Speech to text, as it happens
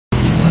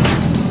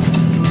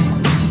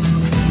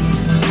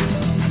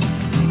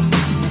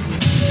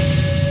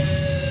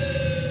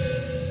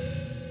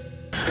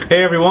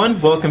Hey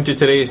everyone, welcome to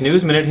today's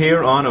News Minute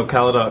here on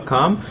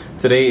Ocala.com.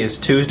 Today is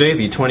Tuesday,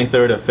 the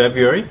 23rd of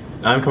February.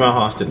 I'm Kamal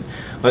Hostin.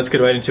 Let's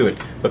get right into it.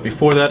 But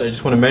before that, I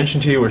just want to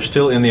mention to you we're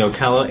still in the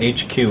Ocala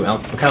HQ,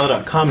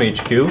 Ocala.com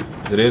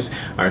HQ. As it is,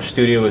 our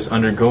studio is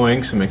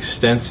undergoing some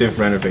extensive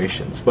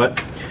renovations.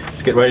 But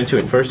let's get right into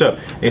it. First up,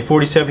 a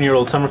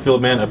 47-year-old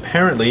Summerfield man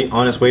apparently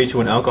on his way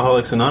to an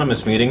Alcoholics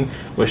Anonymous meeting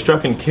was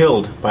struck and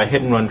killed by a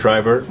hit-and-run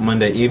driver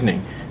Monday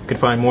evening. You can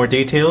find more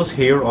details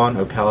here on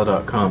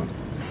Ocala.com.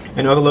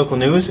 In other local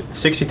news,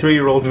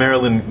 63-year-old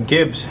Marilyn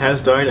Gibbs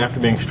has died after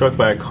being struck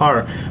by a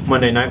car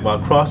Monday night while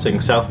crossing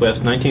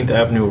Southwest 19th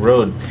Avenue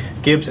Road.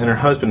 Gibbs and her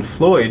husband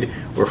Floyd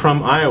were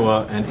from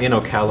Iowa and in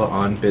Ocala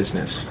on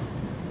business.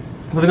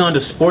 Moving on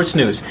to sports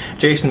news,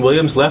 Jason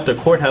Williams left a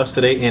courthouse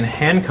today in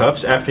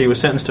handcuffs after he was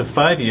sentenced to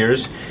 5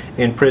 years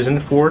in prison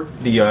for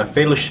the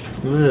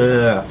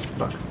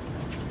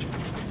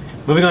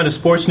Moving on to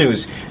sports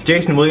news,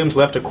 Jason Williams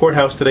left a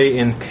courthouse today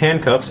in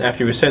handcuffs after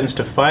he was sentenced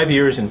to 5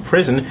 years in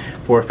prison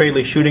for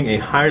fatally shooting a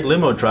hired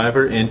limo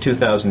driver in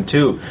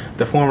 2002.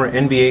 The former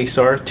NBA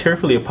star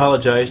tearfully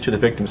apologized to the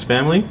victim's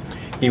family.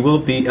 He will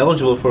be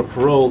eligible for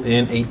parole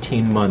in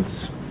 18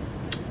 months.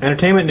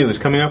 Entertainment news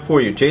coming up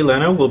for you.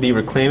 Leno will be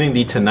reclaiming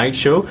The Tonight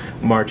Show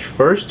March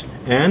 1st,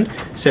 and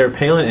Sarah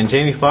Palin and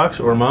Jamie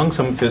Foxx are among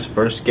some of his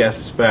first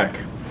guests back.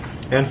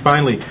 And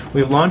finally,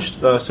 we've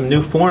launched some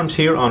new forums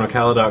here on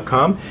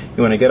Ocala.com.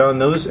 You want to get on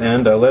those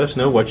and let us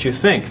know what you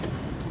think.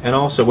 And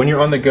also, when you're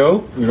on the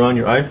go, you're on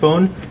your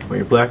iPhone or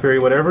your BlackBerry,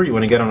 whatever, you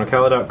want to get on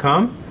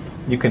Ocala.com,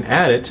 you can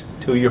add it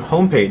to your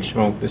homepage.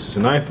 Well, this is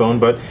an iPhone,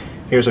 but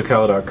here's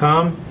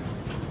Ocala.com.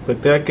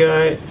 Click that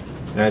guy,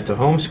 add to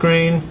home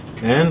screen,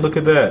 and look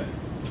at that.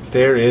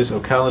 There is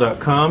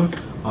Ocala.com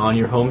on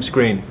your home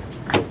screen.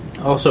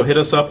 Also, hit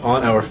us up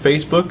on our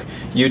Facebook,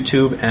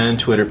 YouTube, and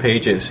Twitter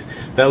pages.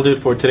 That'll do it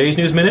for today's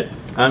News Minute.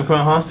 I'm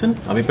Kamal Hostin.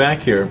 I'll be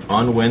back here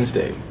on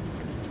Wednesday.